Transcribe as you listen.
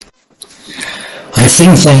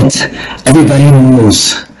think that everybody knows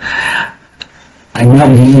I'm not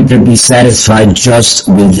going to be satisfied just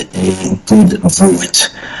with a good vote.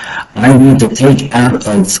 I want to take out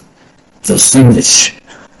of the English,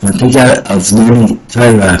 or take out of learning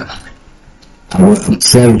Torah our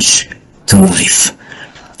approach to life.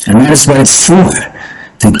 And that is what it's for,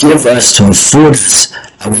 to give us, to afford us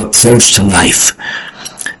our approach to life.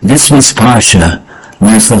 This week's Parsha,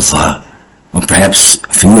 Lech Lecha, or perhaps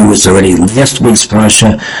for you it's already last week's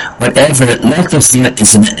Parsha, whatever, Lech Lecha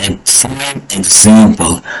is an excellent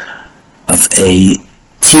example of a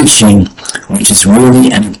teaching which is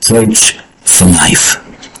really an approach for life.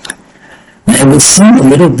 Now, it would seem a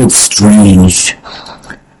little bit strange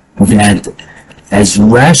that, as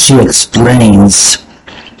Rashi explains,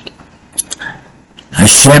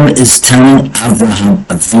 Hashem is telling Avraham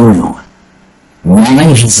Avinu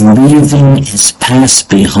why he's leaving his past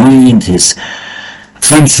behind, his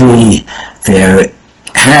country, their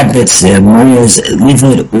habits, their morals,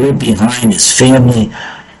 leaving it all behind, his family.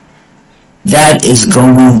 That is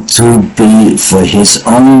going to be for his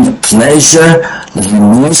own pleasure,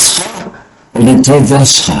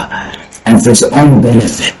 and for his own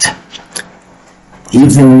benefit.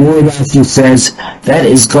 Even more, like he says, that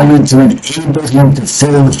is going to enable him to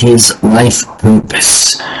fill his life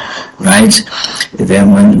purpose. Right?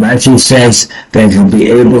 Then when Rashi says that he'll be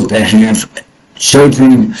able to have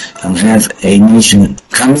children, he'll have a nation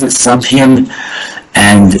coming from him,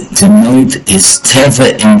 and to note his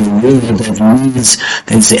teva in the world, that means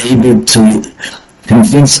that he's able to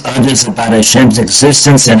convince others about Hashem's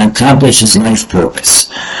existence and accomplish his life purpose.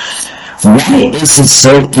 Why is it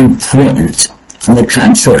so important? On the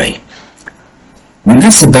contrary, we're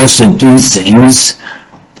not supposed to do things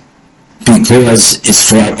because it's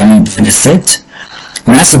for our own benefit.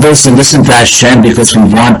 We're not supposed to listen to Hashem because we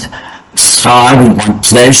want schar, we want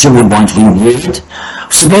pleasure, we want reward. We're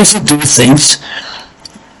supposed to do things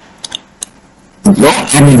no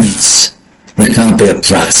enemies that can't be a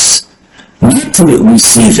plus, not to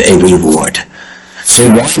receive a reward. So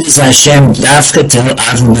why does Hashem Dafka tell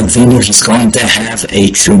Avram Avinu he's going to have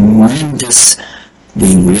a tremendous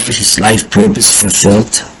reward, his life purpose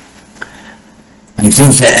fulfilled? I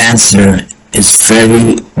think the answer is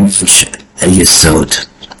very much a yesod.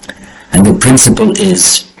 And the principle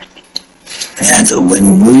is that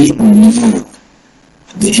when we know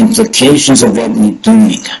the implications of what we're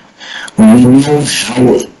doing, when we know how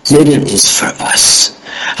good it is for us,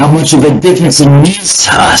 how much of a difference it makes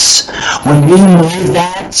to us, when we know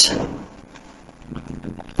that,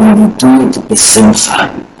 when we do it with simcha,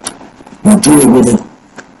 we do it with a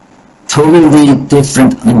totally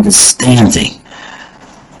different understanding.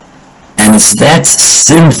 And it's that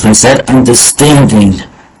simcha, it's that understanding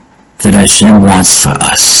that Hashem wants for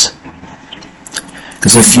us.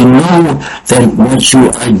 Because if you know that what you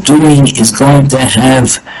are doing is going to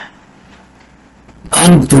have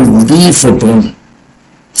unbelievable,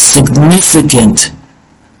 significant,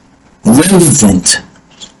 relevant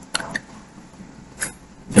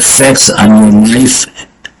effects on your life,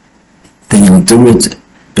 then you'll do it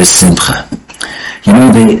b'simcha. You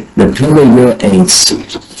know, the Pillar Year 8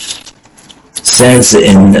 says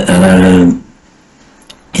in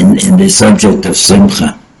the subject of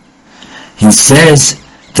simcha, he says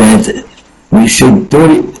that we should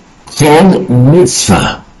do kol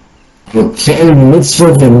mitzvah, or kol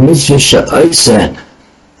mitzvah v'mitzvah she'oiseh,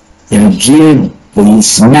 yagir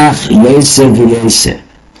v'yismach yoseh v'yoseh.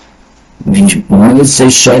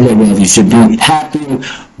 You should be happy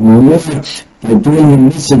more by doing a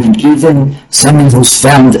mitzvah than even someone who's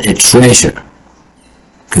found a treasure,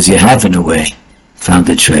 because you have, in a way, found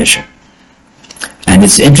a treasure. And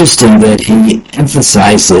it's interesting that he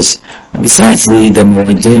emphasizes, besides the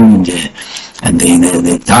Moedim and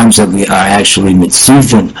the times that we are actually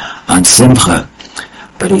mitzvahing on simcha,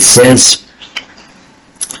 but he says,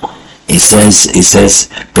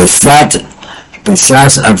 B'frat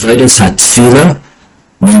b'shas avodas hatfila,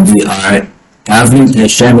 when we are davening to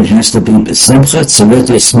Hashem, it has to be b'simcha, tzarich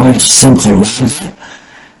yismach simcha rava,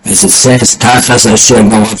 as it says, Tachas Hashem,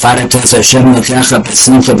 V'afaretas Hashem lekecha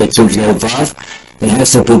b'simcha b'tuv levav. It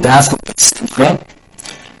has to be dafka b'simcha,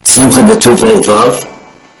 simcha b'tuv levav.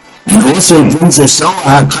 And also it brings a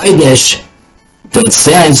Zohar HaKodesh that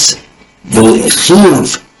says the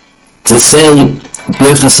chiyuv to say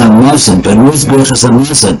Birchas HaMazon, but who's Birchas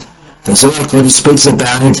HaMazon? The Zohar HaKodesh speaks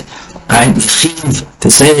about it, right? The chiyuv to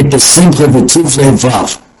say it b'simcha b'tuv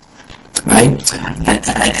levav. Right?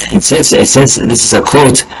 It says, this is a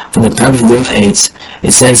quote from the Pillar 8.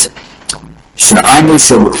 It says, She'anu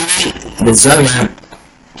Shurui the Zohar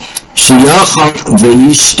Sheyachal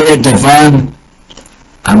v'yishter davar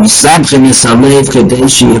I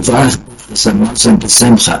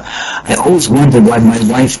always wondered why my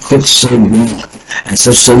wife cooks so well and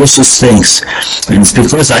such delicious things. And it's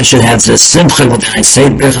because I should have the simcha when I say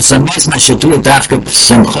Birchas Hamazon, I should do it after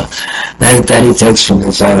b'simcha. That he takes from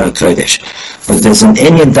the Zohar Kodesh. But there's an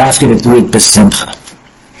Indian dafka to do it b'simcha.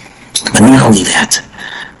 But not only that,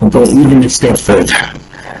 we'll go even a step further.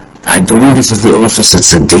 I believe this is the office of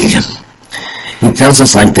Tzaddikim. He tells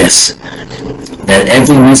us like this, that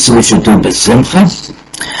every mitzvah we should do b'simcha,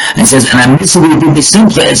 and he says, and a mitzvah we do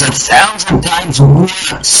b'simcha is 1,000 times more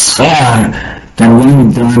schar than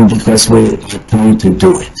one done because we are told to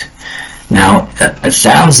do it. Now,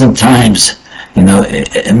 1,000 times,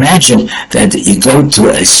 imagine that you go to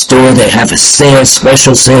a store, they have a sale,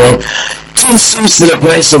 special sale, 2 suits to the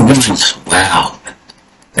price of 1. Wow.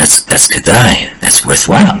 That's kedai. That's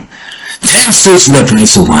worthwhile. 10 suits to the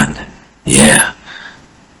price of 1. Yeah.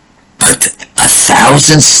 But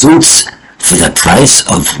 1,000 suits for the price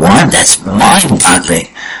of 1? That's mind-boggling.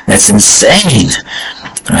 That's insane.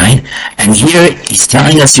 Right? And here he's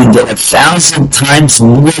telling us you get 1,000 times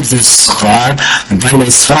more of the schar. And by the way,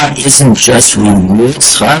 schar isn't just reward.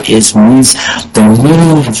 Schar means the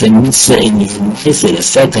meaning of the mitzvah in your life, the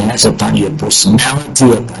effect it has upon your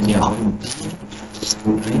personality, upon your whole being.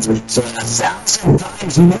 Right? So 1,000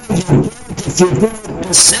 times more you do it if you do it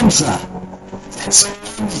with simcha. That's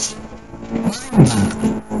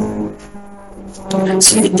mind-boggling.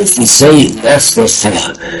 So if we say that's the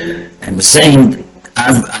schar, and we're saying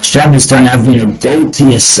Hashem is telling you, go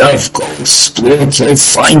to yourself, go explore, go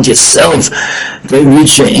find yourself, go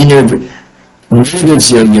reach your inner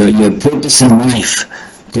motives, your purpose in life.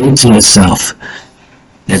 Go to yourself.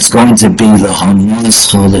 That's going to be the harmonious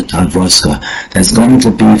cholet havoska. That's going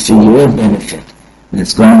to be for your benefit.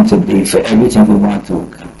 That's going to be for everything we want to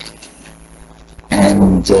accomplish.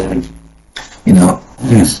 And I'll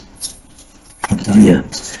tell you,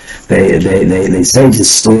 they say this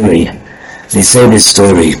story. They say this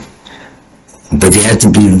story, but you have to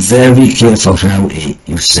be very careful how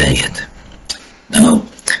you say it. Now,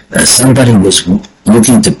 somebody was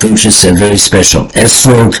looking to purchase a very special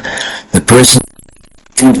esrog. The person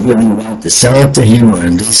didn't really want to sell it to him, or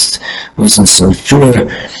at least wasn't so sure.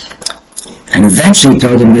 And eventually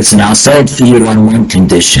told him, listen, I'll sell it for you on one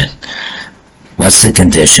condition. What's the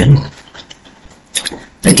condition?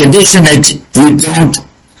 The condition that you don't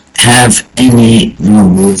have any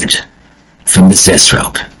reward from the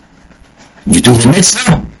esrog. You do the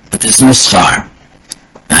mitzvah, but there's no schar.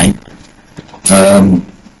 Right?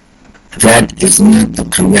 That is not the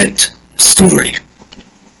correct story.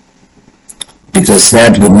 Because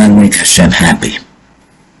that would not make Hashem happy.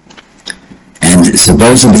 And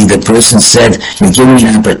supposedly the person said, you give me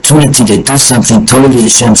an opportunity to do something totally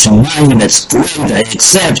Hashem Shemayim, that's great, I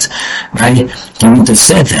accept. Right? He wouldn't have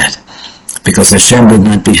said that. Because Hashem would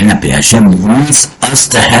not be happy. Hashem wants us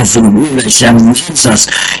to have reward. Hashem wants us.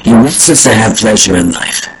 He wants us to have pleasure in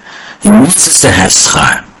life. He wants us to have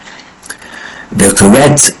schar. The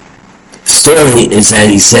correct story is that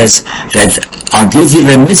he says that I'll give you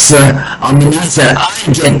the mitzvah on the night that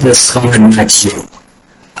I get the schar, not you.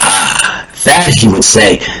 That he would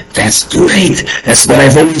say, that's great. That's what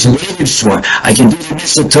I've always waited for. I can do the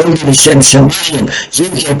mitzvah totally to Hashem Shemayim. You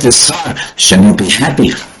get the schar. Hashem will be happy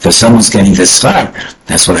because someone's getting the schar.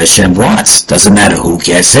 That's what Hashem wants. Doesn't matter who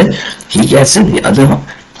gets it. He gets it, the other one.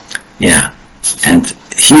 Yeah. And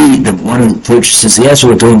he, the one who purchases the esrog,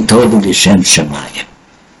 we're doing totally to Hashem Shemayim.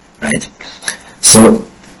 Right? So,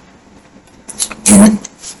 in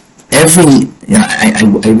every, I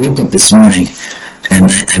woke up this morning, and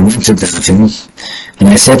I went to daven, and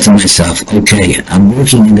I said to myself, okay, I'm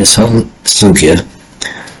working in this whole sugya,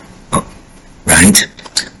 right?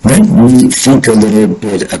 Let me think a little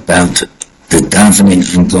bit about the davening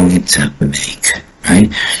I'm going to make, right?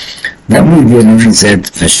 Let me realize that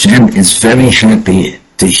Hashem is very happy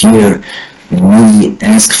to hear me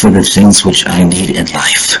ask for the things which I need in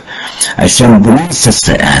life. Hashem wants us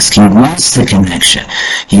to ask. He wants the connection.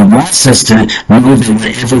 He wants us to know that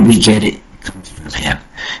wherever we get it, comes from Him.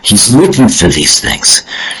 He's looking for these things.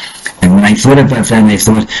 And when I thought about that, I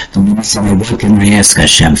thought, what can I ask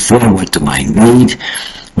Hashem for? What do I need?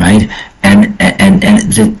 Right? And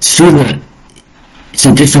the tefillah, it's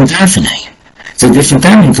a different davening. It's a different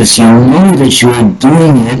davening because you know that you are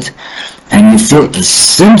doing it and you feel a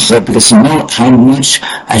simcha because you know how much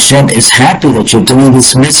Hashem is happy that you're doing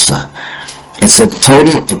this mitzvah. It's a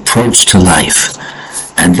total approach to life.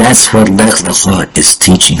 And that's what Lech Lecha is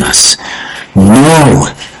teaching us. Know,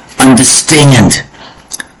 understand,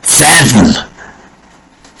 fathom,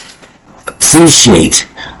 appreciate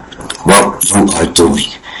what you are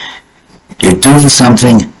doing. You're doing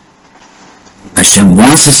something. Hashem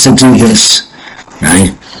wants us to do this,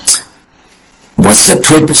 right? What's the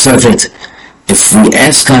purpose of it? If we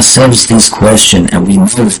ask ourselves these questions and we know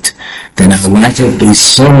it, then our life will be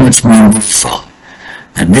so much more meaningful.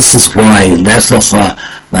 And this is why Lech Lecha,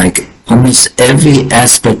 like almost every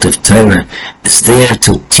aspect of Torah, is there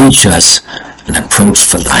to teach us an approach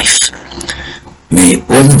for life. May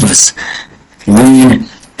all of us learn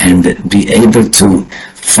and be able to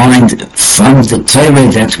find from the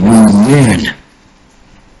Torah that we learn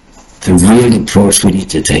the real approach we need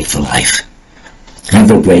to take for life.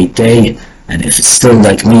 Have a great day, and if it's still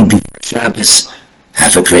like me before Shabbos,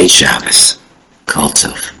 have a great Shabbos. Kol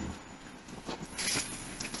Tov.